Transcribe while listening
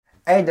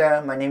Hey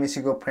there, my name is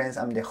Hugo Prince.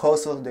 I'm the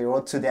host of the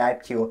Road to the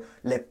IPO,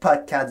 le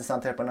podcast des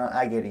entrepreneurs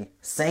aguerris.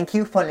 Thank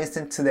you for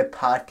listening to the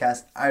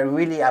podcast. I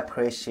really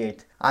appreciate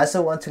it. I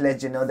also want to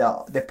let you know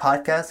that the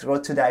podcast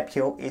Road to the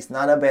IPO is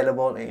not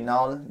available in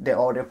all the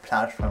other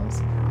platforms.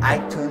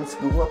 iTunes,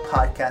 Google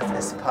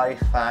Podcasts,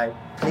 Spotify.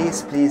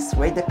 Please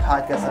rate the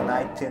podcast on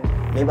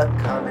iTunes. Leave a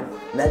comment.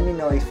 Let me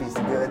know if it's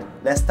good.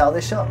 Let's start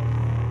the show.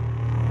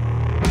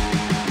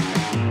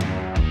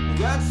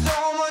 Got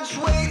so much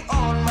weight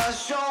on my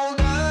shoulders.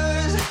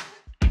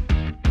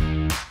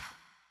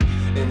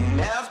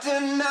 Enough to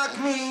knock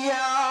me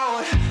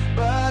out,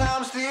 but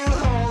I'm still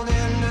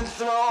holding the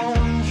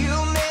throne. You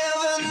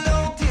never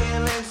know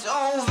till it's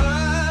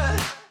over.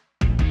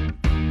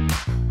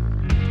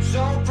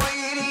 So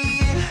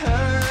pretty it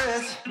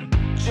hurts.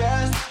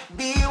 Just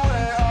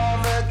beware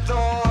of the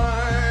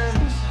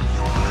thorns.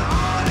 You're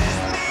honest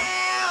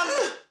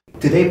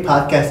man. Today's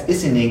podcast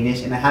is in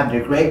English, and I have the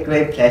great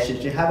pleasure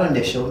to have on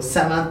the show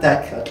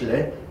Samantha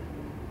Cutler,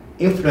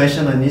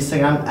 influential on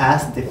Instagram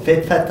as The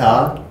Fit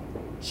Fatale.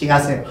 She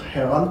has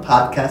her own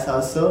podcast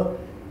also.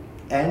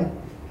 And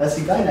how's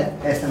it going,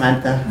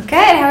 Samantha?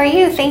 Good, how are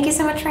you? Thank you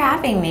so much for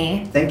having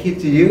me. Thank you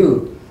to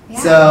you. Yeah.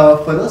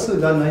 So, for those who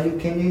don't know you,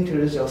 can you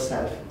introduce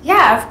yourself?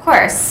 Yeah, of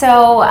course.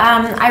 So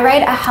I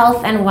write a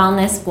health and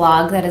wellness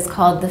blog that is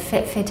called The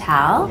Fit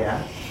Fatale.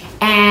 Yeah.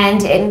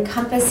 And it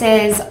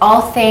encompasses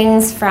all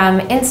things from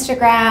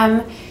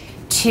Instagram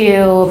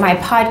to my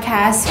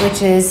podcast,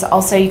 which is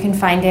also, you can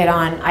find it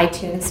on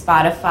iTunes,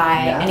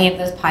 Spotify, any of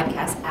those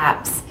podcast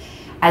apps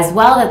as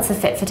well. That's the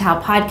Fit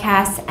Fatale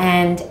podcast,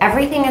 and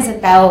everything is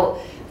about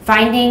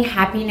finding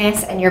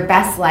happiness and your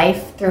best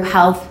life through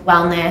health,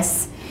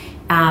 wellness,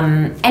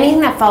 anything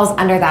that falls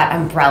under that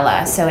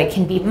umbrella. So it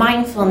can be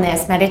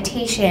mindfulness,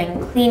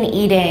 meditation, clean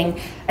eating,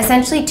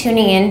 essentially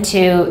tuning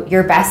into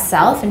your best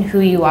self and who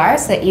you are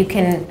so that you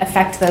can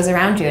affect those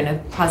around you in a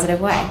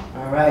positive way.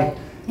 All right.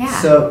 Yeah.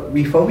 So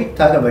before we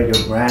talk about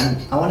your brand,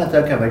 I want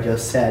to talk about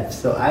yourself.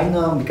 So I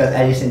know because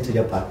I listen to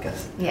your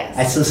podcast. Yes.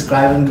 I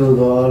subscribe on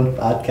Google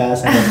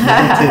Podcasts and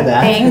I listen to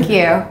that. Thank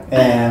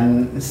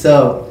you.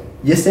 So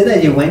you said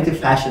that you went to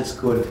fashion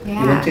school.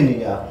 Yeah. You went to New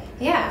York.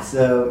 Yeah.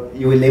 So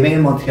you were living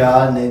in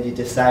Montreal and then you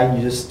decided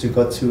just to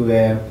go to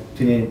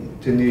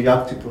New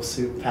York to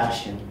pursue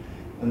fashion.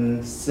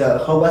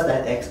 So how was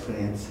that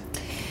experience?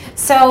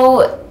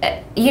 So,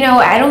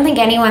 I don't think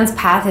anyone's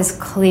path is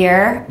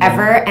clear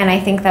ever, and I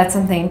think that's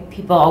something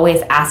people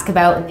always ask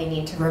about and they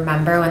need to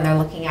remember when they're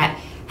looking at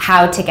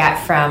how to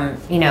get from,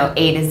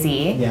 A to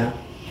Z. Yeah.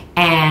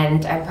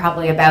 And I'm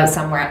probably about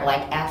somewhere at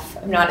like F.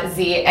 I'm not at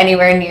Z,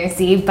 anywhere near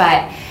Z,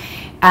 but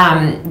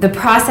the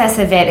process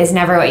of it is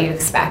never what you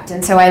expect.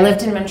 And so I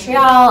lived in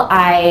Montreal.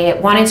 I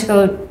wanted to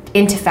go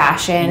into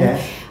fashion.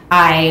 Yeah.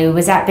 I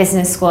was at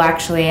business school,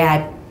 actually. I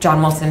had John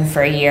Molson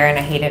for a year and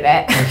I hated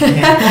it.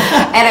 Okay.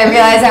 And I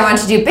realized I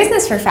wanted to do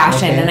business for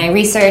fashion, and I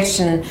researched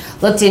and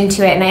looked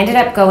into it, and I ended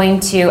up going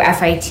to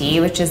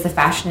FIT, which is the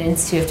Fashion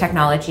Institute of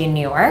Technology in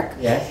New York,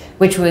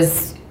 which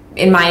was,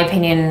 in my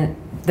opinion,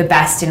 the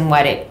best in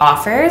what it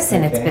offers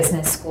in its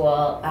business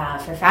school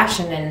for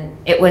fashion, and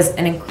it was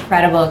an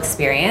incredible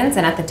experience.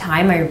 And at the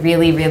time I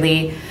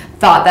really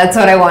thought that's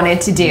what I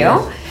wanted to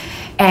do.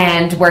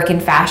 And work in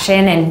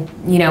fashion and,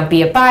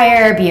 be a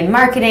buyer, be in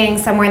marketing,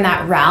 somewhere in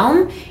that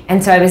realm.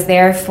 And so I was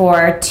there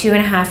for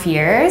 2.5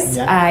 years.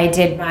 Yeah. I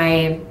did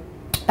my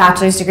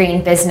bachelor's degree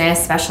in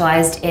business,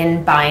 specialized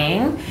in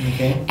buying.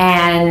 Okay.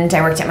 And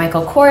I worked at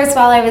Michael Kors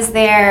while I was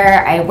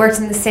there. I worked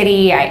in the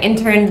city. I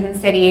interned in the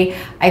city.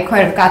 I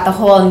kind of got the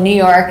whole New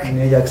York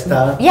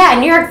style. Yeah,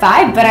 New York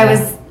vibe. But I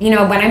was,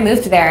 when I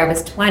moved there, I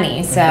was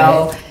 20.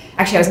 So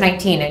actually I was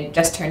 19 and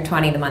just turned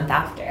 20 the month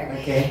after.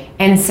 Okay.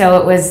 And so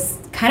it was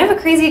kind of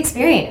a crazy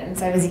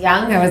experience. I was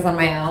young, I was on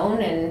my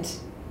own, and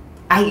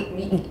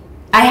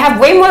I have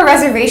way more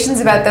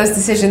reservations about those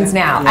decisions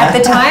now. At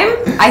the time,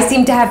 I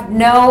seem to have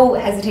no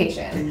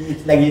hesitation.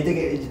 It's like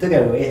you took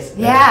a risk.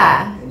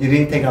 Yeah. You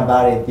didn't think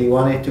about it. You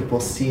wanted to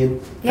pursue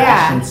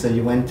fashion, so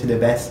you went to the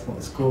best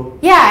school.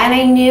 Yeah, and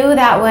I knew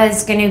that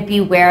was going to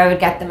be where I would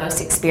get the most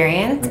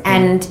experience.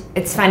 And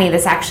it's funny,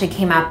 this actually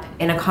came up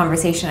in a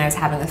conversation I was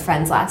having with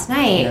friends last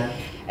night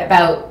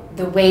about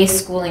the way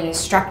schooling is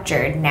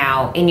structured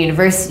now in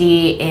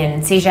university,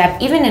 in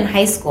CEGEP, even in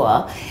high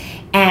school.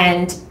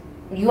 And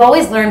you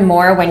always learn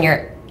more when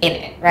you're in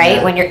it, right?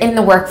 Yeah. When you're in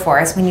the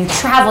workforce, when you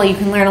travel, you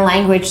can learn a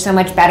language so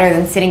much better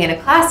than sitting in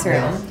a classroom.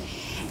 Yeah.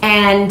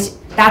 And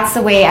that's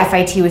the way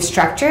FIT was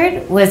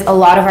structured, was a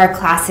lot of our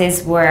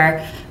classes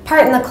were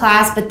part in the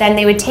class, but then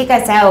they would take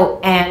us out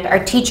and our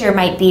teacher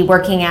might be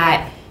working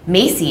at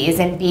Macy's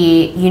and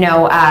be,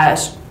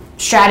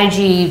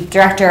 strategy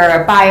director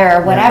or a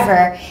buyer or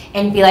whatever,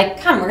 and be like,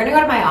 come, we're going to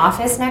go to my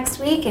office next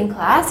week in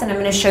class and I'm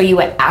going to show you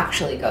what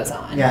actually goes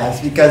on. Yeah,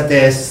 it's because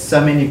there's so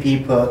many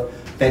people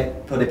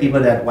that, for the people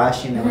that are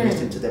watching and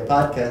listening to the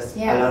podcast,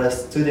 a lot of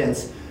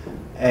students,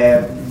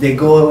 they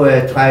go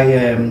try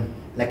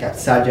like a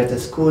subject at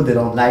school, they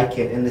don't like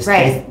it, and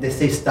they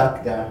stay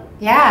stuck there.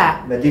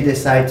 Yeah. But you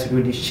decide to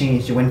really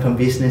change. You went from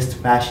business to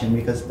fashion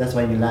because that's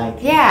what you like.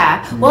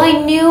 Yeah. Well,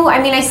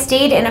 I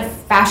stayed in a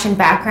fashion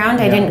background.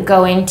 I didn't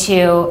go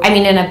into,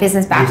 in a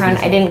business background.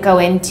 I didn't go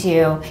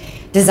into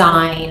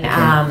design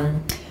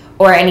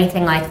or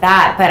anything like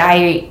that. But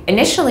I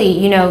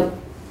initially,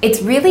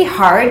 it's really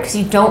hard because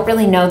you don't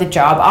really know the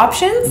job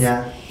options.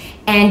 Yeah.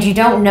 And you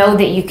don't know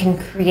that you can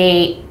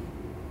create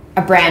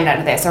a brand out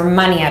of this or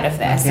money out of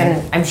this. Okay.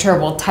 And I'm sure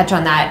we'll touch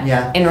on that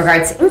Yeah. in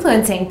regards to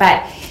influencing.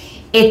 But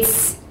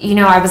it's,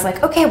 I was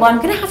like, okay, well,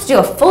 I'm going to have to do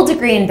a full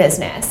degree in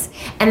business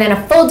and then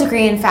a full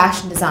degree in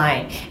fashion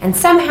design. And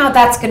somehow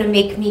that's going to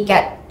make me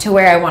get to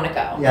where I want to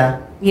go.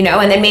 Yeah.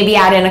 And then maybe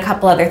add in a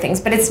couple other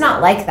things. But it's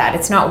not like that.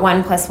 It's not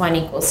 1 +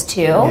 1 =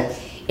 2. Yes.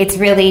 It's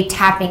really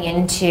tapping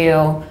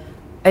into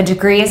a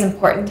degree is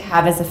important to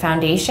have as a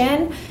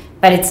foundation,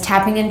 but it's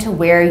tapping into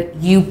where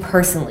you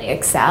personally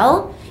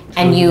excel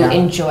and you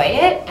enjoy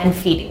it and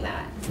feeding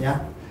that. Yeah.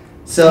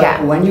 So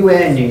when you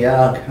were in New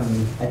York,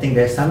 I think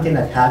there's something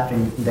that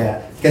happened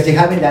there because you're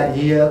having that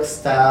New York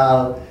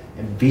style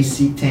and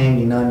BC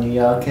thing, New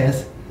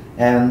Yorkers,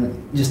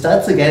 and you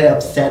start to get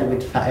upset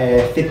with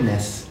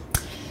fitness.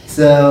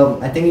 So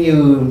I think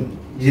you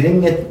didn't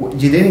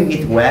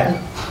get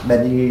well,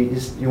 but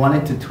you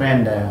wanted to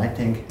train there. I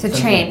think to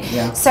train.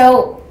 Yeah.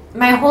 So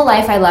my whole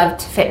life I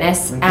loved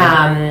fitness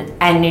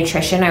and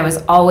nutrition. I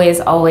was always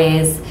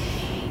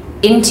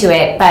into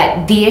it,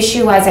 but the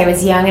issue was I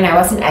was young and I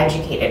wasn't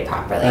educated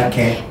properly.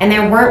 Okay. And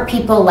there weren't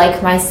people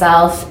like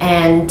myself,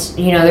 and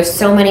there's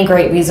so many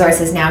great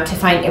resources now to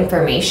find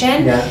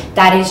information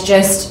that is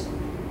just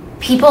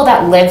people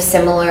that live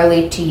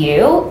similarly to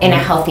you in a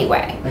healthy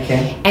way.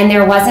 Okay. And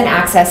there wasn't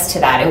access to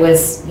that. It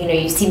was,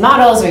 you see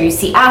models or you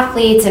see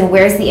athletes, and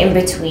where's the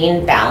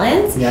in-between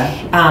balance? Yeah.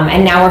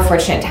 And now we're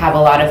fortunate to have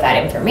a lot of that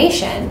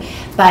information.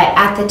 But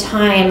at the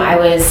time I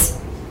was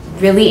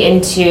really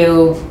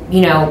into,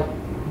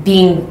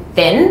 being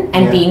thin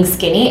and being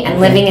skinny and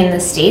living in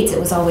the States. It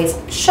was always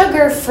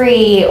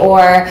sugar-free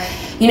or,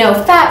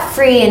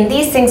 fat-free and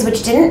these things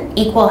which didn't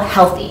equal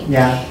healthy.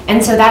 Yeah.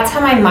 And so that's how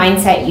my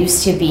mindset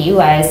used to be,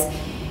 was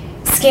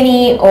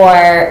skinny,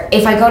 or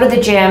if I go to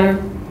the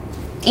gym,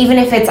 even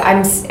if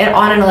I'm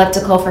on an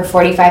elliptical for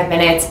 45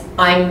 minutes,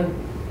 I'm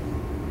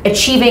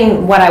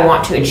achieving what I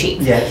want to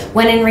achieve. Yes.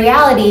 When in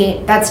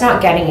reality, that's not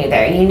getting you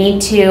there. You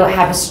need to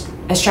have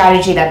a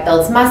strategy that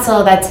builds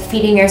muscle, that's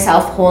feeding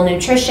yourself whole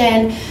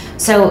nutrition.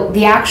 So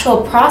the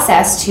actual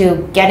process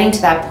to getting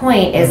to that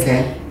point is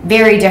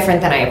very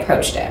different than I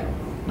approached it.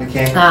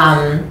 Okay.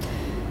 And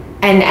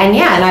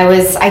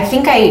I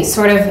think I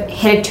sort of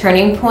hit a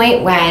turning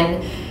point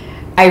when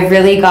I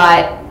really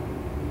I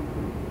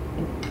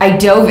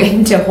dove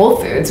into Whole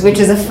Foods, which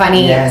is a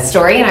funny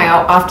story, and I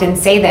often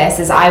say this,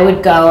 is I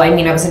would go, I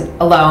wasn't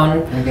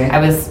alone. Okay. I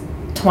was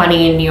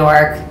 20 in New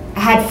York. I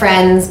had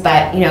friends,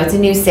 but it's a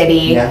new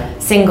city,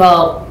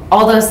 single,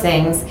 all those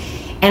things.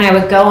 And I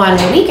would go on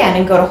the weekend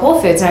and go to Whole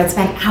Foods, and I would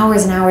spend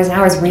hours and hours and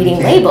hours reading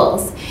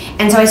labels.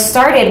 And so I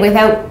started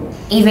without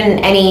even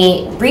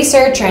any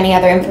research or any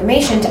other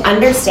information to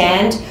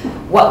understand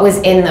what was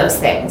in those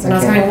things. And I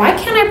was going, why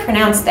can't I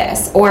pronounce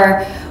this?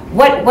 Or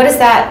what does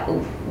that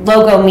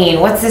logo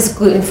mean? What's this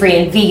gluten-free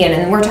and vegan?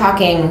 And we're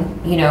talking,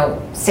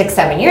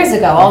 6-7 years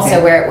ago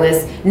also, where it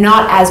was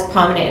not as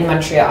prominent in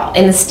Montreal.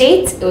 In the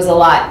States, it was a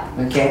lot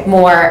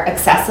more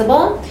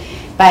accessible,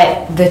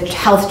 but the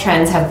health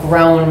trends have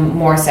grown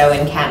more so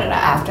in Canada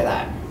after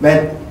that.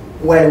 But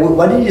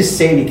what did you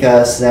say?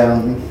 Because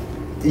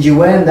you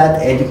weren't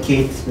that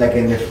educated, like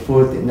in the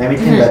food and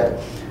everything, but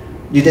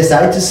you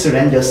decided to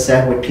surround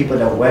yourself with people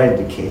that were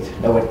educated,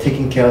 that were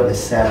taking care of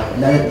themselves,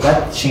 and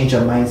that changed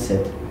your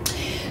mindset.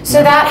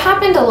 So that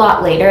happened a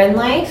lot later in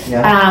life.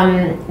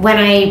 Yeah. When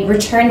I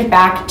returned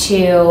back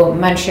to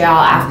Montreal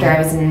after I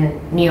was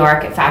in New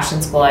York at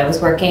fashion school, I was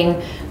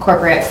working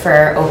corporate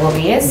for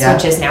Ogilvy's,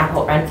 which is now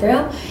Holt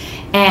Renfrew.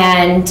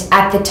 And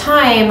at the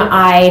time,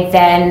 I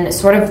then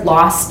sort of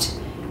lost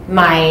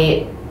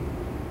my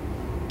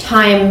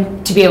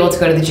time to be able to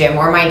go to the gym,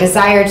 or my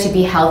desire to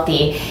be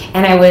healthy.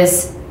 And I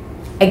was,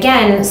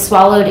 again,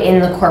 swallowed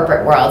in the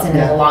corporate world and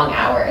in the long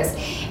hours.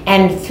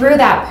 And through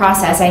that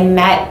process, I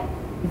met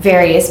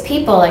various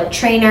people, like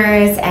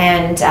trainers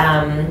and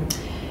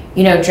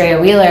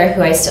Drea Wheeler,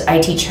 who I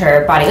teach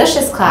her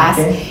Bodylicious class,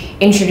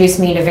 introduced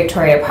me to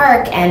Victoria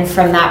Park, and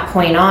from that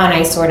point on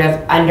I sort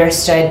of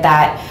understood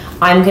that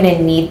I'm going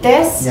to need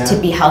this to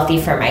be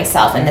healthy for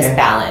myself and this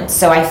balance.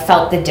 So I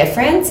felt the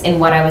difference in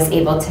what I was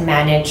able to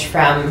manage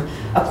from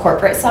a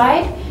corporate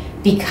side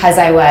because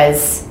I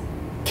was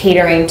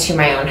catering to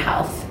my own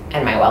health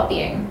and my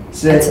well-being.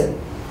 So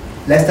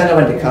let's talk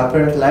about the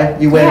corporate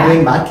life. You were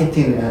doing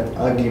marketing at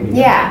Ogilvy.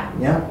 Yeah.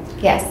 Yeah?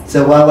 Yes.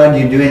 So what were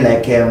you doing?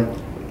 Like,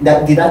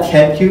 did that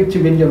help you to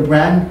build your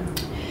brand?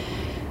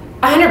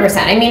 100%.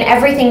 I mean,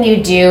 everything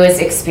you do is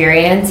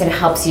experience and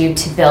helps you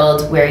to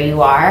build where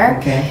you are.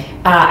 Okay.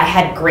 I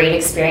had great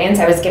experience.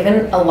 I was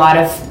given a lot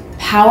of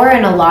power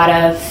and a lot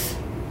of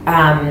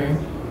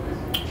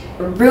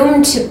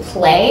room to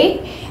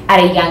play at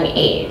a young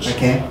age.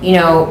 Okay. You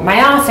know,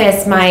 my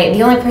office,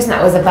 the only person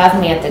that was above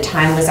me at the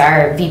time was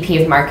our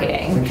VP of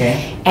marketing.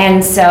 Okay.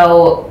 And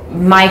so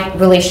my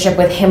relationship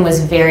with him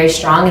was very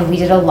strong, and we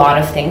did a lot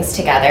of things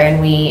together, and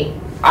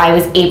I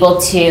was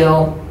able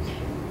to,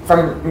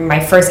 from my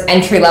first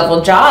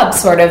entry-level job,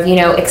 sort of, you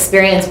know,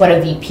 experience what a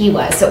VP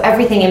was. So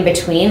everything in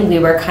between, we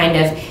were kind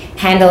of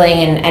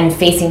handling and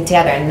facing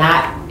together, and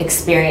that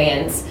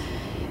experience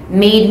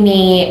made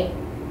me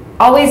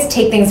always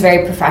take things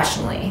very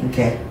professionally.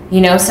 Okay. You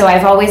know, so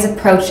I've always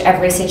approached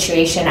every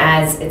situation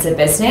as it's a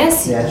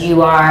business. Yes.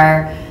 You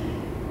are,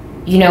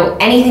 you know,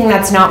 anything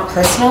that's not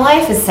personal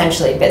life is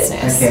essentially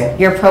business. Okay.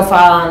 Your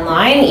profile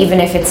online, even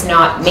if it's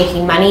not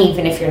making money,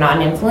 even if you're not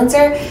an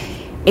influencer,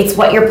 it's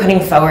what you're putting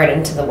forward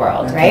into the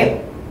world, Okay.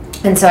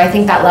 right? And so I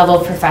think that level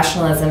of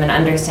professionalism and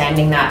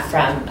understanding that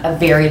from a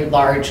very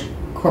large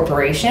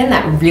corporation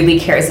that really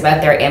cares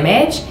about their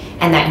image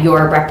and that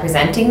you're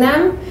representing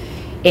them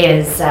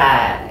is,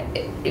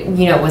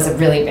 you know, was a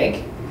really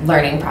big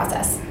learning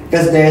process.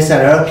 Because there's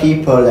a lot of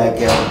people like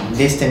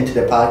listening to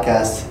the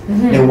podcast.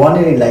 Mm-hmm. They're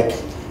wondering like,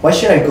 why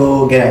should I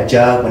go get a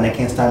job when I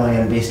can start my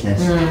own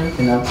business?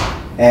 Mm-hmm. You know,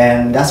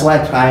 and that's why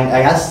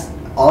I asked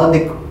all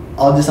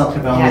these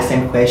entrepreneurs Yeah. the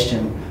same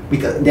question,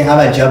 because they have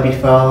a job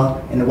before,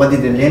 and what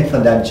did they learn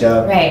from that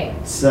job? Right.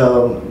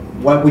 So,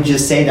 what would you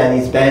say that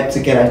it's better to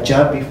get a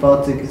job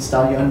before to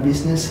start your own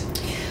business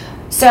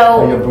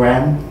or your So,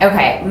 brand?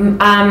 okay,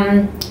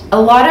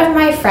 a lot of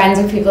my friends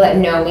or people that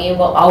know me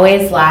will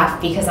always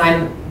laugh because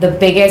I'm the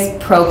biggest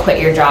pro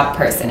quit your job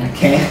person.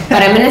 Okay.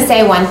 But I'm gonna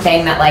say one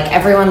thing that like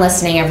everyone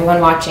listening,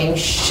 everyone watching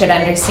should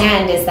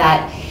understand is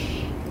that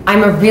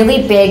I'm a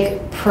really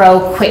big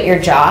pro quit your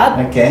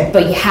job. Okay.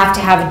 But you have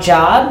to have a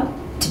job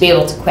to be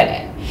able to quit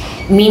it.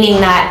 Meaning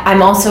that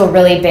I'm also a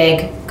really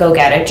big go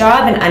get a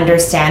job and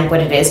understand what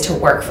it is to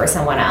work for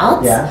someone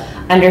else. Yeah.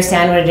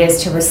 Understand what it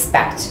is to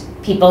respect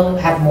people who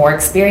have more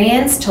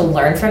experience, to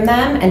learn from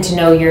them, and to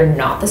know you're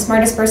not the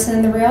smartest person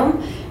in the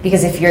room.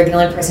 Because if you're the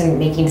only person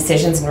making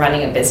decisions and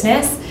running a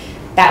business,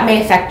 that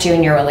may affect you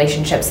in your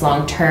relationships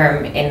long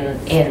term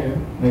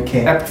in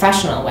Okay. a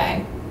professional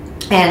way.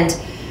 And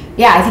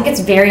yeah, I think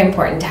it's very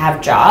important to have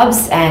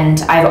jobs,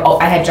 and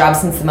I had jobs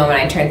since the moment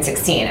I turned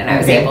 16 and I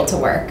was Okay. able to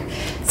work.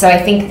 So I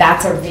think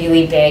that's a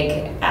really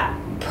big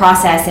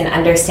process in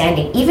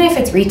understanding, even if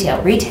it's retail.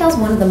 Retail is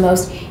one of the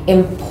most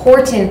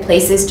important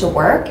places to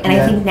work, and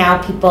Yeah. I think now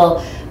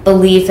people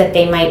believe that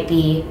they might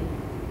be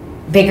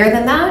bigger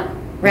than that,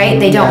 right?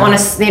 They don't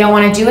Yeah.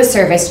 want to do a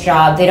service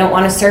job. They don't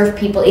want to serve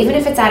people, even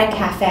if it's at a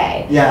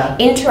cafe. Yeah.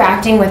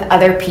 Interacting with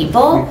other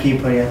people With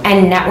people, yeah.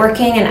 and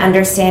networking and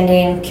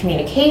understanding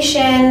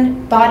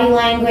communication, body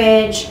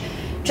language,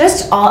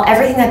 just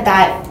everything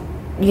that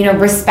you know,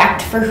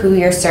 respect for who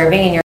you're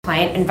serving and your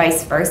client and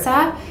vice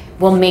versa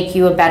will make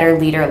you a better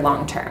leader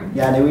long term.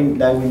 Yeah, that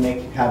we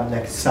make have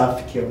like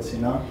soft skills, you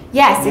know.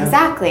 Yes, Yeah.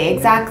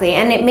 exactly.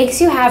 And it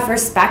makes you have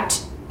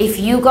respect if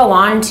you go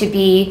on to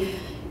be,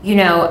 you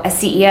know, a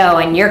CEO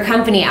and your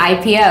company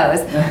IPOs,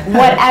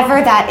 whatever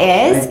that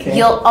is, Okay.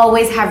 you'll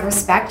always have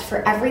respect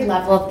for every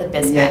level of the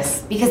business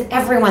Yes. because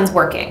everyone's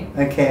working.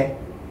 Okay.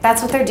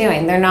 That's what they're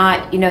doing. They're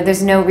not, you know,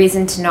 there's no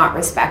reason to not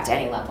respect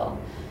any level.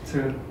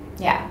 True.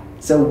 Yeah.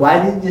 So why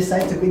did you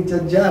decide to quit your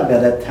job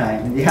at that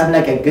time? You have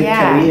like a good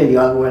Yeah. career. You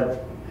were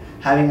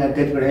having a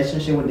good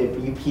relationship with the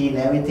VP and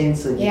everything.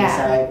 So you Yeah.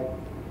 decide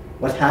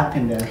what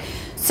happened there.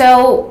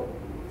 So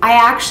I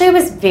actually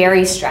was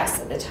very stressed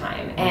at the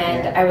time,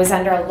 and Okay. I was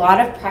under a lot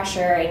of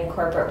pressure in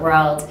corporate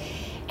world,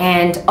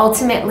 and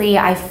ultimately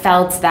I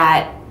felt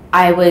that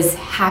I was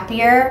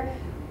happier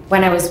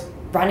when I was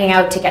running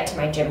out to get to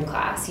my gym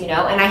class, you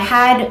know. And I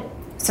had,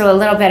 so a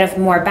little bit of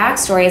more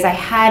backstory is I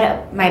had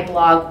my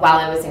blog while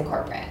I was in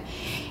corporate,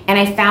 and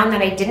I found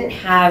that I didn't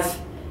have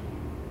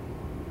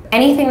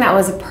anything that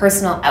was a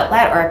personal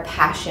outlet or a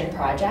passion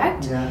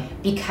project Yeah.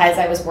 because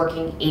I was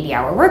working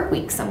 80-hour work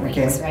weeks some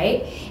Okay. weeks,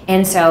 right?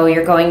 And so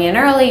you're going in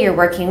early, you're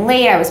working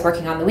late. I was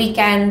working on the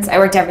weekends. I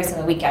worked every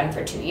single weekend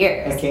for 2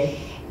 years. Okay.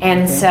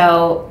 And Okay.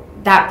 so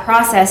that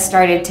process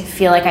started to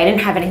feel like I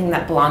didn't have anything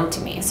that belonged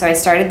to me. So I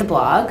started the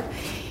blog,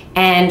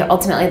 and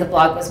ultimately the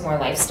blog was more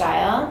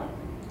lifestyle.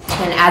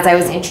 And as I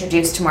was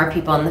introduced to more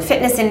people in the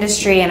fitness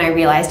industry and I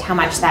realized how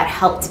much that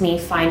helped me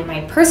find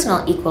my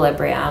personal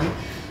equilibrium,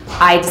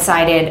 I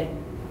decided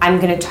I'm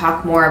going to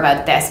talk more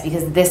about this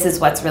because this is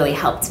what's really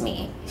helped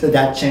me. So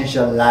that changed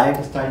your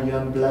life, starting your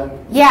own blog?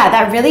 Yeah,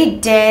 that really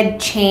did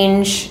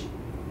change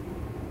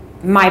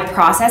my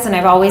process, and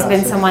I've always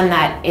been Process. someone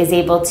that is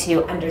able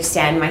to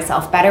understand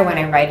myself better when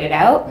I write it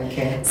out.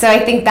 Okay. So I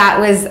think that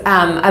was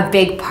a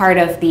big part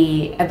of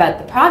about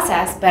the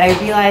process, but I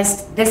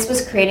realized this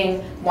was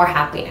creating more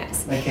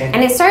happiness. Okay.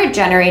 And it started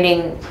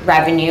generating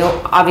revenue,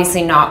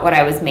 obviously not what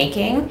I was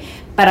making,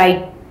 but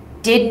I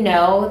did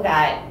know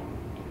that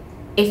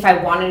if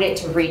I wanted it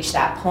to reach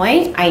that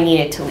point, I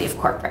needed to leave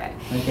corporate.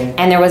 Okay.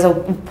 And there was a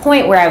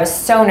point where I was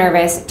so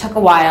nervous, it took a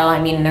while. I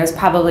mean, there was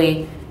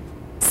probably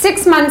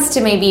 6 months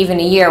to maybe even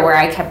a year where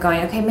I kept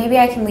going, okay, maybe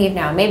I can leave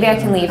now, maybe I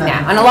can leave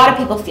now. And a lot of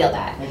people feel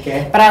that.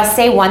 Okay. But I'll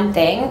say one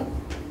thing,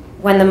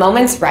 when the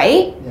moment's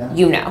right, Yeah.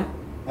 you know.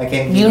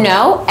 Okay. You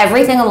know,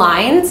 everything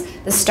aligns,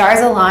 the stars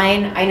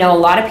align. I know a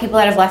lot of people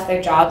that have left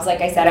their jobs.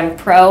 Like I said, I'm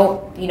pro,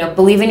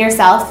 believe in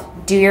yourself,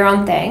 do your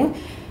own thing.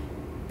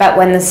 But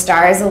when the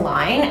stars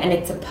align and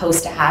it's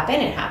supposed to happen,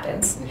 it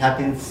happens. It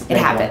happens. It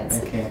happens.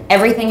 Okay.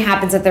 Everything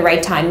happens at the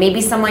right time.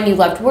 Maybe someone you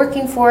loved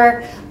working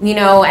for,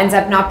 ends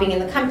up not being in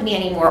the company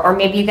anymore. Or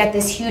maybe you get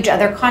this huge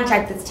other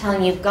contract that's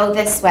telling you, go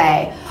this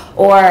way.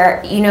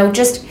 Or,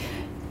 just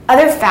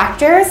other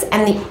factors.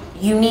 And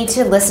you need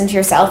to listen to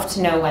yourself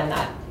to know when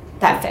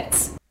that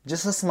fits.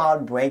 Just a small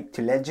break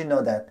to let you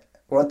know that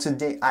Road to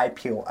the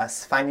IPO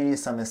has finally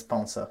some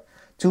sponsor.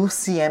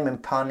 2CM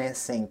and Partners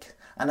Inc.,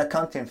 an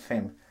accounting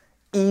firm.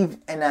 Eve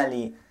and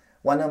Ali,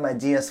 one of my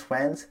dearest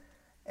friends,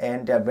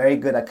 and they're very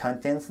good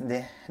accountants.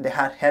 They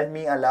have helped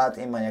me a lot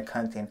in my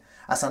accounting.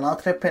 As an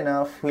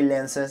entrepreneur,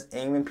 freelancers,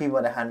 even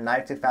people that have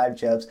 9-to-5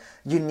 jobs,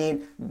 you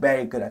need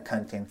very good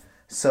accounting.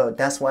 So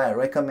that's why I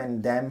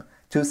recommend them,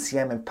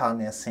 2CM and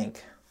Partners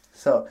Inc.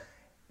 So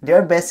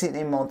they're based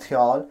in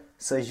Montreal.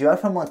 So if you are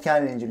from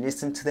Montreal and you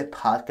listen to the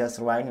podcast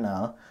right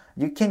now,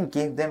 you can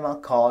give them a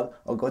call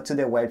or go to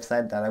the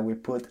website that I will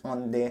put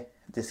on the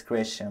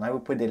description. I will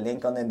put the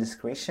link on the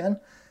description.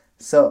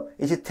 So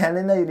if you tell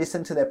them that you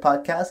listen to the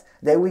podcast,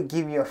 they will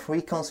give you a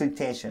free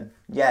consultation.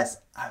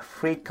 Yes, a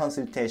free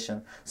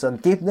consultation. So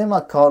give them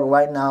a call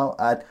right now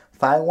at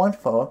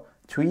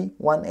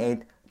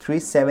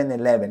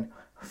 514-318-3711.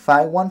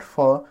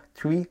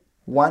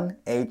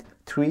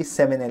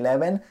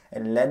 514-318-3711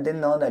 and let them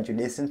know that you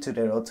listen to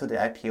the Road to the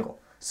IPO.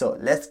 So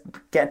let's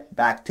get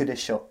back to the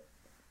show.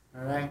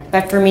 All right.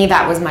 But for me,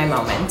 that was my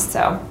moment.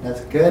 So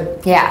That's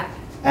good. yeah.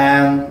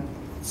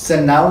 So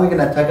now we're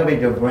gonna talk about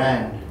your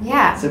brand.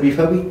 Yeah. So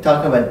before we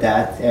talk about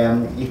that,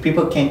 if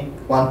people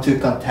want to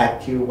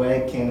contact you,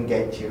 where can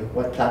get you?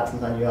 What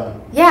platforms are you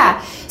on?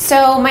 Yeah.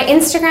 So my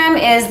Instagram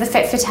is The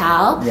Fit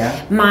Fatale.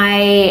 Yeah.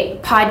 My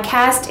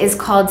podcast is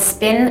called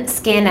Spin,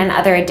 Skin, and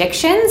Other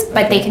Addictions,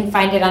 but they can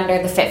find it under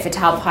The Fit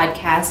Fatale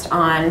podcast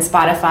on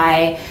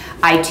Spotify,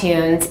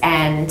 iTunes,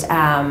 and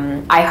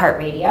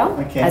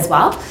iHeartRadio as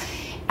well.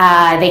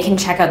 They can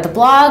check out the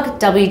blog,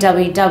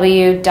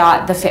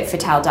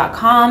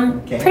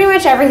 www.thefitfatale.com. Okay. Pretty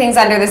much everything's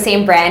under the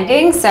same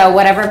branding, so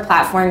whatever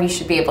platform, you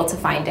should be able to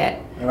find it.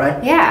 All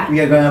right. Yeah. We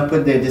are gonna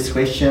put the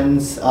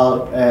descriptions,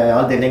 all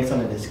the links on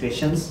the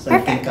descriptions, so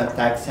Perfect. you can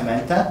contact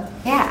Samantha.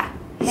 Yeah.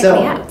 Hit So,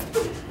 me up.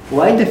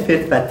 why the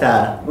Fit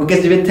Fatale?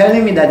 Because you've been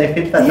telling me that the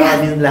Fit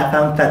Fatale means La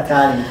Femme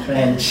Fatale in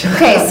French.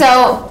 Okay,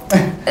 so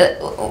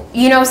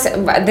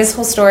this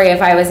whole story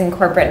of I was in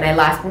corporate and I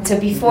left. And so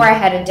before I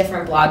had a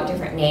different blog,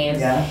 different names.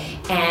 Yeah.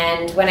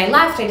 And when I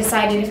left, I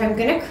decided if I'm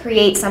going to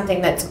create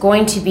something that's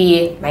going to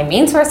be my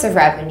main source of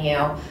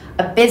revenue,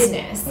 a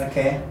business,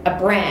 Okay. a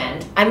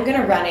brand, I'm going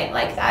to run it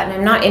like that. And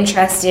I'm not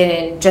interested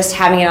in just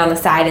having it on the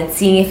side and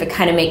seeing if it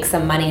kind of makes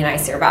some money and I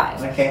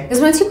survive. Okay. Because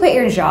once you quit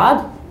your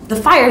job, the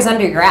fire's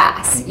under your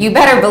ass. You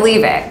better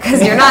believe it,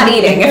 because you're not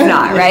eating if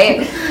not,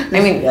 right? I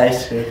mean,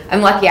 That's true.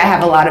 I'm lucky I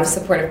have a lot of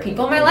supportive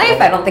people in my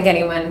life. I don't think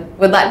anyone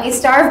would let me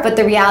starve, but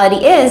the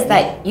reality is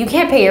that you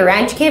can't pay your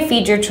rent, you can't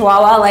feed your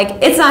chihuahua,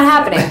 like, it's not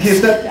happening.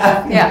 It's not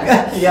happening.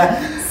 Yeah. Yeah.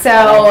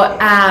 So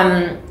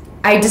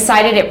I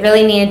decided it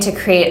really needed to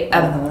create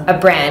a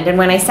brand. And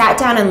when I sat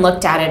down and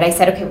looked at it, I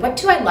said, okay, what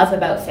do I love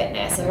about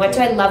fitness? And what do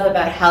I love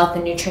about health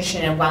and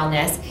nutrition and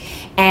wellness?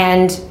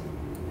 And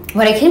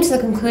what I came to the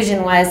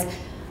conclusion was,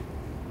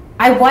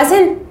 I was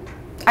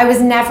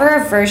never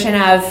a version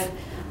of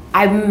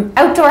I'm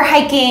outdoor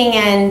hiking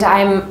and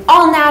I'm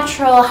all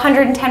natural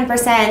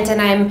 110%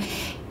 and I'm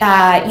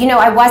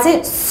I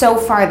wasn't so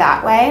far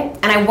that way,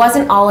 and I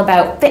wasn't all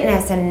about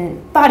fitness and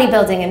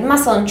bodybuilding and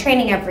muscle and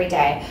training every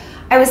day.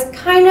 I was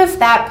kind of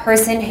that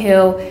person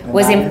who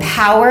was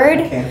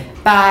empowered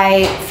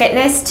by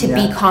fitness to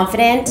be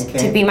confident,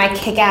 to be my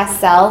kick-ass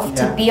self,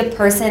 to be a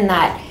person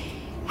that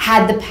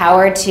had the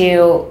power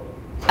to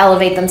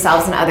elevate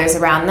themselves and others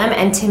around them.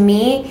 And to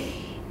me,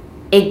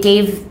 it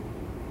gave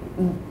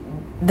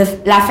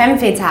La Femme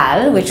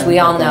Fatale, which we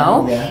all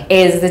know,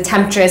 is the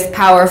temptress,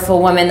 powerful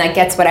woman that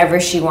gets whatever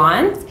she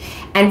wants.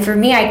 And for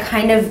me,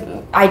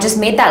 I just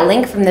made that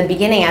link from the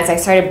beginning as I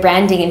started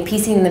branding and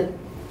piecing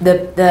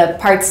the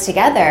parts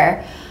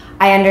together.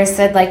 I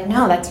understood, like,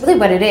 no, that's really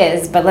what it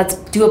is, but let's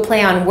do a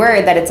play on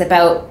word that it's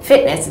about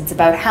fitness, it's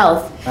about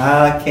health.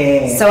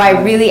 Okay. So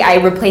I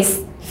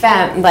replaced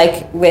femme,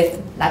 like,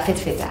 with La Fit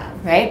Fatale,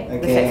 right?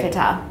 The Fit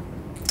Fatale.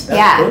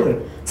 That's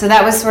cool. So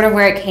that was sort of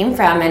where it came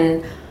from,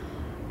 and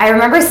I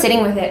remember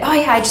sitting with it, oh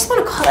yeah, I just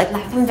want to call it La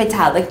Femme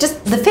Fatale, like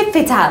just the Fit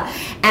Fatale.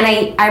 And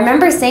I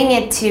remember saying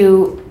it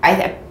to,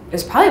 it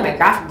was probably my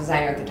graphic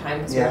designer at the time,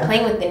 because we were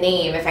playing with the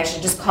name, if I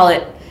should just call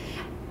it,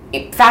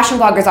 fashion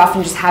bloggers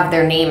often just have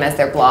their name as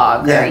their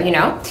blog,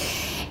 or,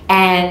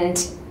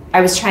 and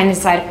I was trying to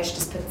decide if I should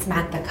just put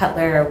Samantha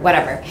Cutler or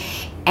whatever.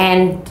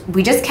 And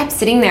we just kept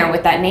sitting there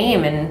with that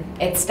name, and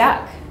it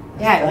stuck.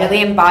 Yeah, it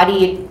really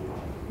embodied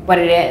what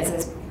it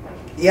is.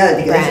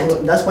 Yeah,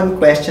 because that's one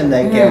question.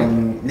 Like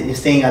you're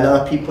saying, a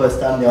lot of people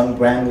start their own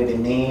brand with the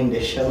name,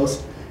 the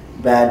shows.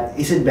 But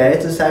is it better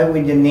to start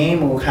with your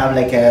name or have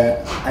like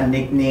a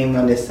nickname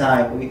on the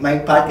side? My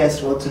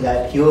podcast wrote to the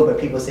IPO, but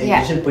people say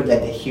you should put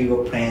like the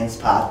Hero Prince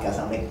podcast.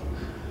 I'm like,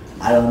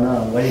 I don't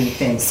know. What do you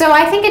think? So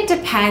I think it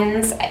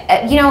depends.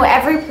 You know,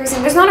 every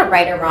person, there's not a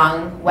right or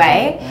wrong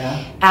way.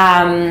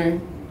 Yeah.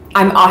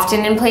 I'm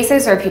often in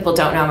places where people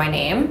don't know my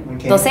name.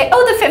 Okay. They'll say,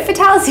 "Oh, the Fit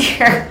Vital's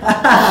here."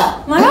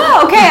 I'm like,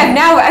 "Oh, okay.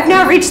 I've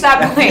now reached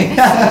that point."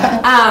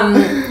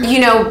 You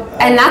know,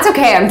 and that's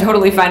okay. I'm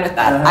totally fine with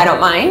that. I don't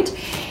mind.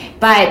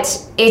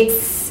 But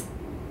it's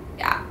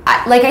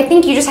like, I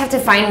think you just have to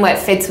find what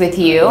fits with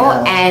you.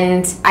 Yeah.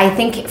 And I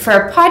think for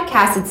a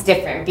podcast, it's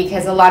different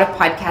because a lot of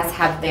podcasts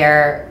have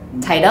their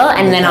title,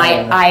 and then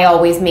I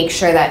always make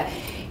sure that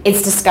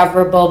it's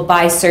discoverable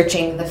by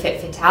searching the Fit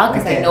Vital,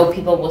 because I know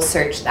people will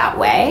search that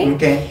way.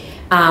 Okay.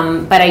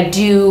 But I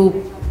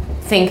do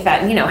think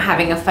that, you know,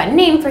 having a fun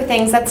name for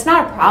things, that's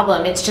not a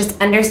problem. It's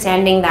just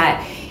understanding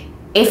that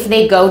if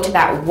they go to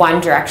that one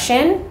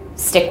direction,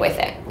 stick with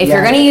it. If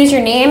you're going to use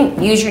your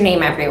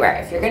name everywhere.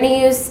 If you're going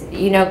to use,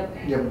 you know,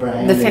 your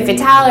brand, the Fit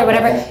Vital or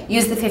whatever,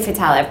 use the Fit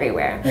Vital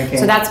everywhere. Okay.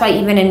 So that's why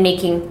even in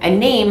making a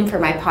name for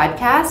my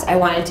podcast, I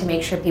wanted to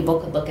make sure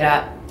people could look it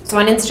up. So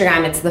on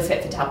Instagram, it's the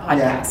Fit Vital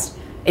podcast.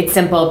 It's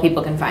simple,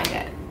 people can find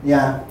it.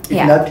 Yeah.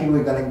 If not, people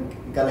are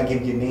gonna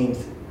give you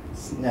names.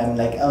 And I'm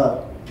like,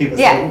 oh, people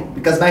say,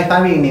 because my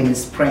family name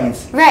is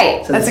Prince.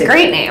 Right. So that's a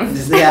great name.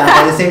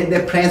 They say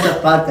the Prince of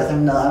podcast.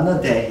 I'm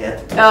not there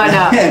yet. Oh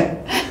no.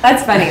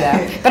 That's funny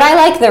though. But I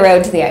like the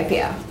road to the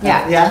IPO.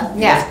 Yeah. Yeah?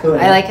 That's cool.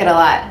 I like it a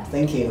lot.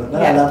 Thank you.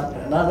 Not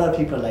a lot of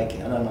people like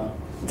it. I don't know.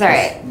 It's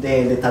alright.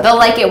 They'll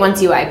like it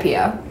once you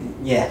IPO.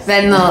 Yes.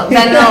 Then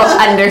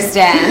they'll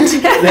understand.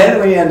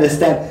 Then we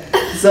understand.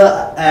 So,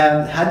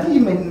 how do you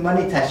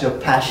monetize your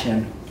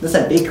passion? That's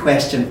a big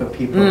question for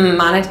people.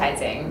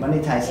 Monetizing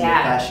your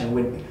passion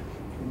with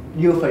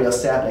you for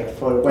yourself, like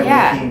for when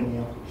you came, you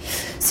know.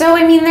 So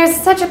I mean,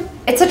 it's such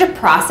a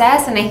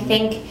process, and I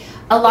think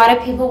a lot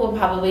of people will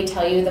probably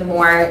tell you the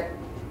more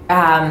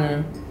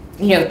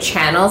you know,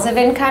 channels of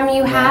income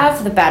you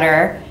have, the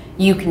better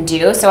you can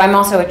do. So I'm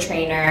also a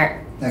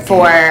trainer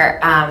for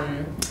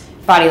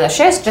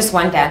Bodylicious, just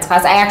one dance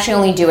class. I actually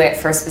only do it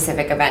for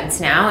specific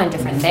events now and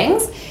different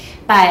things.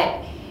 But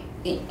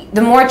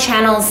the more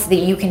channels that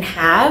you can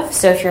have,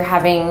 so if you're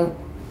having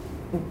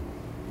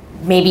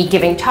maybe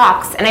giving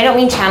talks, and I don't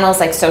mean channels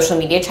like social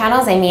media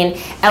channels, I mean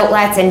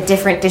outlets and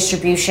different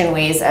distribution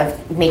ways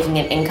of making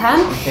an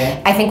income.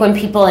 I think when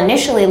people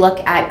initially look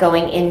at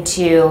going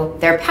into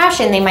their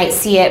passion, they might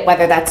see it,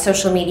 whether that's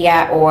social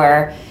media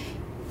or,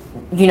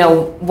 you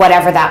know,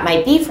 whatever that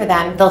might be for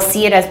them, they'll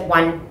see it as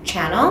one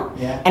channel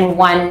and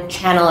one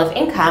channel of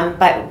income.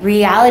 But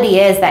reality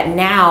is that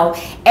now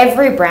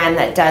every brand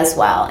that does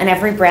well and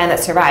every brand that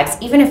survives,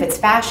 even if it's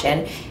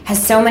fashion,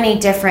 has so many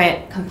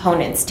different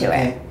components to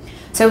it.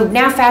 So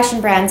now fashion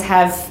brands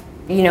have,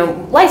 you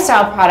know,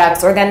 lifestyle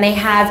products, or then they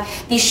have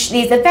these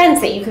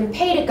events that you can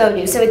pay to go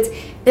to. So it's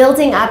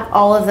building up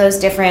all of those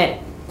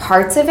different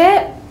parts of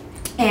it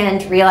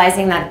and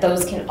realizing that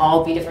those can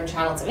all be different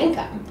channels of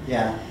income.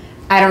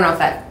 I don't know if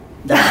that's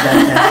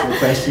the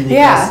question,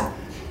 because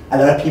a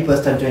lot of people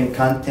start doing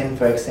content,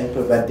 for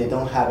example, but they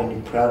don't have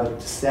any product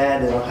to sell.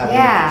 They don't have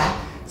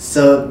any.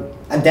 So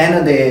at the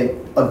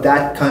end of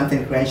that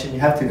content creation, you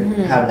have to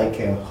have like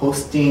a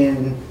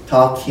hosting,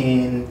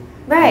 talking,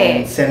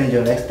 and selling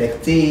your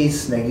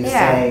expertise, like you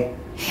say.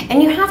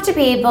 And you have to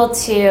be able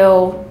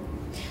to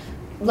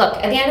look,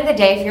 at the end of the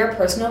day, if you're a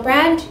personal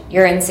brand,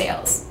 you're in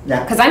sales.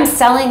 Because I'm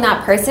selling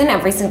that person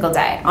every single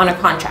day on a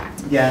contract.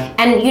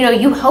 And you know,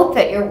 you hope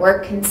that your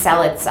work can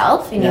sell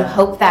itself, and you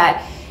hope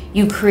that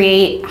you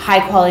create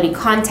high quality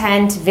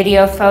content,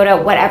 video,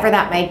 photo, whatever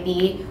that might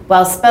be,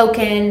 well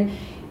spoken,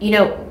 you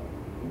know,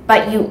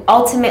 but you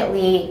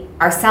ultimately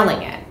are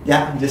selling it.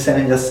 You're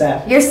selling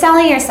yourself. You're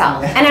selling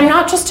yourself. And I'm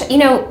not just, you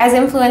know, as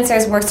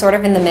influencers, we're sort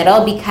of in the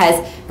middle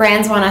because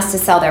brands want us to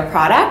sell their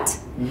product,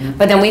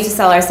 but then we have to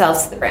sell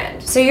ourselves to the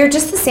brand. So you're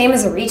just the same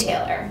as a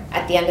retailer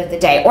at the end of the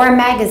day, or a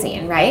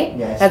magazine, right?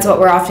 That's what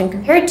we're often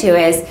compared to,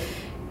 is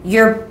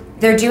they're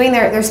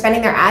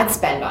spending their ad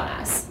spend on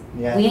us.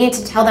 We need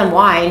to tell them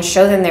why and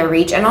show them their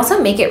reach, and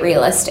also make it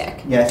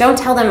realistic. Don't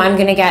tell them I'm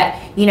going to get,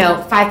 you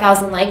know,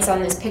 5,000 likes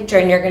on this picture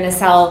and you're going to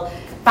sell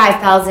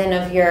 5,000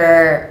 of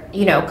your,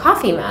 you know,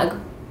 coffee mug.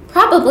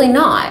 Probably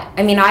not.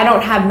 I mean, I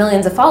don't have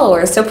millions of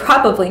followers, so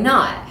probably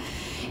not.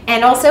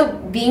 And also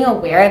being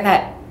aware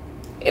that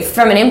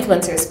from an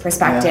influencer's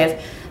perspective,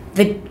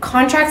 the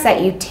contracts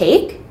that you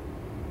take,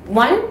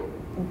 one,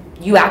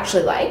 you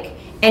actually like,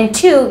 and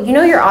two, you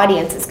know your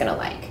audience is going to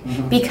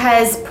like.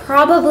 Because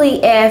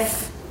probably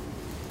if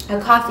a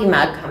coffee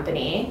mug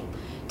company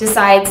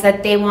decides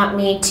that they want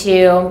me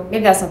to,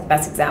 maybe that's not the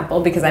best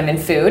example because I'm in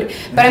food,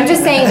 but I'm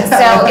just saying,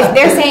 so if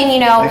they're saying, you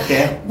know,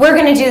 we're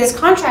going to do this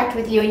contract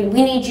with you and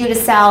we need you to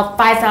sell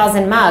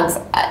 5,000 mugs,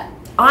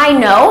 I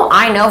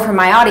know from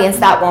my audience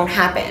that won't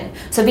happen.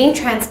 So being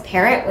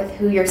transparent with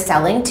who you're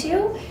selling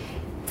to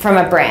from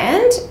a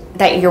brand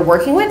that you're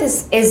working with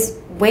is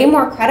way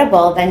more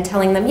credible than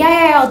telling them,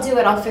 I'll do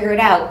it, I'll figure it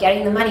out,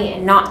 getting the money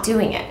and not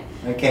doing it.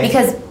 Okay.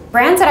 Because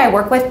brands that I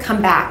work with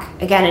come back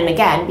again and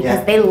again because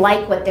Yeah. they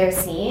like what they're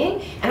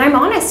seeing, and I'm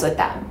honest with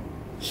them.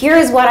 Here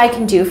is what I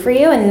can do for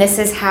you, and this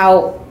is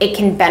how it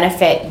can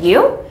benefit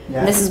you. Yeah.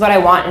 And this is what I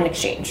want in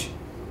exchange.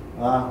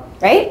 Wow.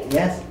 Right?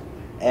 Yes.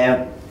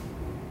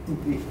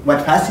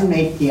 What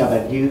fascinates me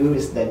about you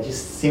is that you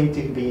seem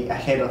to be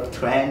ahead of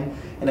trend,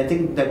 and I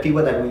think that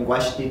people that will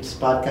watch this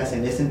podcast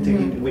and listen to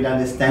it will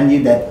understand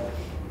you that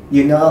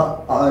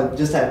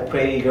just a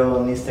pretty girl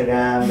on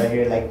Instagram, but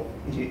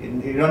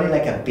you're running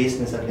like a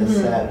business of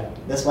yourself.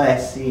 That's why I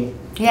see.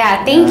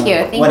 Yeah, thank you.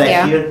 Thank what you.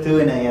 I hear too,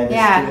 and I understood,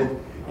 Yeah.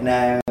 and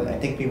I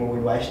think people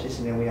will watch this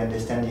and then we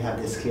understand you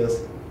have the skills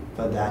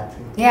for that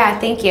too. Yeah,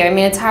 thank you. I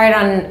mean, it's hard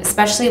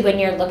especially when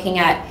you're looking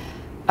at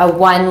a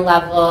one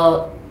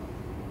level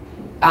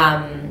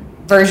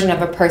version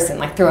of a person,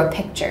 like through a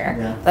picture.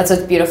 Yeah. That's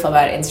what's beautiful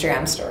about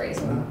Instagram stories.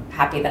 Uh-huh. I'm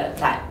happy that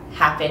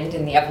happened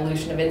in the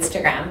evolution of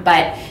Instagram.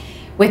 But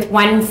with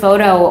one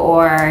photo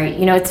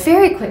it's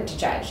very quick to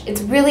judge.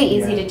 It's really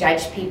easy to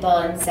judge people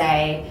and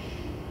say,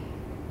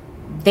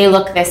 they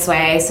look this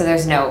way, so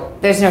there's no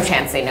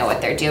chance they know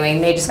what they're doing.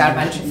 They just got a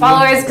bunch of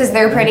followers because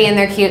they're pretty and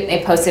they're cute. And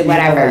they posted You know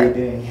whatever. what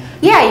you're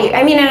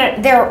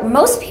doing,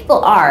 Most people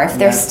are if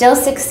they're Yeah. still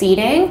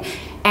succeeding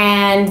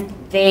and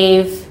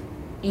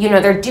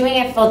they're doing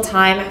it full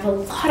time. I have a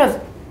lot of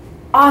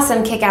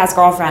awesome kick-ass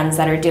girlfriends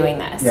that are doing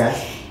this,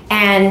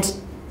 and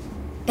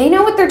they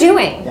know what they're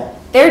doing. Yeah.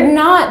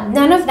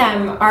 None of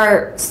them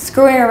are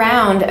screwing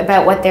around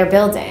about what they're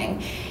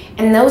building,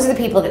 and those are the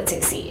people that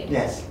succeed.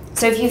 Yes.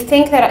 So if you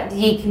think that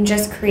you can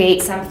just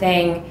create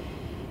something,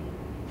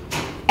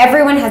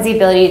 everyone has the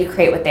ability to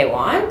create what they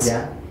want.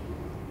 Yeah.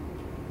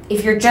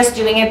 If you're just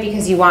doing it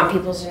because you want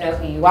people to know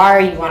who you are,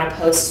 you want to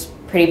post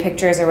pretty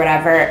pictures or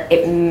whatever,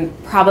 it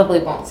probably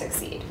won't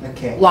succeed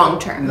Okay. long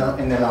term. No,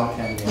 in the long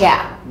term.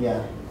 Yeah.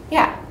 Yeah.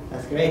 Yeah.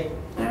 That's great.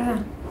 I don't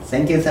know.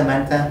 Thank you,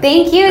 Samantha.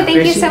 Thank you.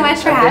 Thank you so much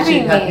for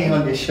having Appreciate me.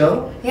 on the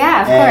show.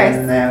 Yeah, of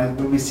course. And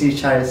we will see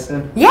each other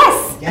soon.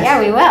 Yes. Yes. Yeah,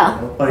 we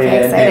will. For I'm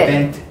the excited.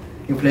 event,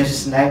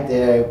 Influencers Night,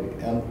 the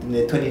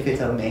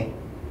 25th of May.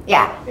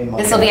 Yeah. In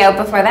This will be out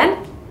before then?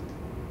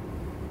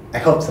 I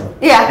hope so.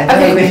 Yeah. I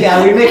think Okay.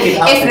 yeah, we'll make it If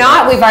after.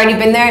 not, we've already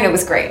been there and it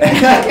was great.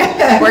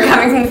 We're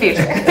coming from the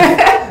future.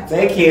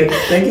 Thank you.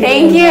 Thank you.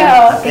 Thank you.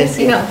 Thank Thank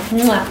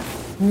you. Mwah.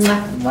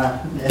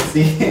 Mwah. Let's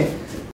see.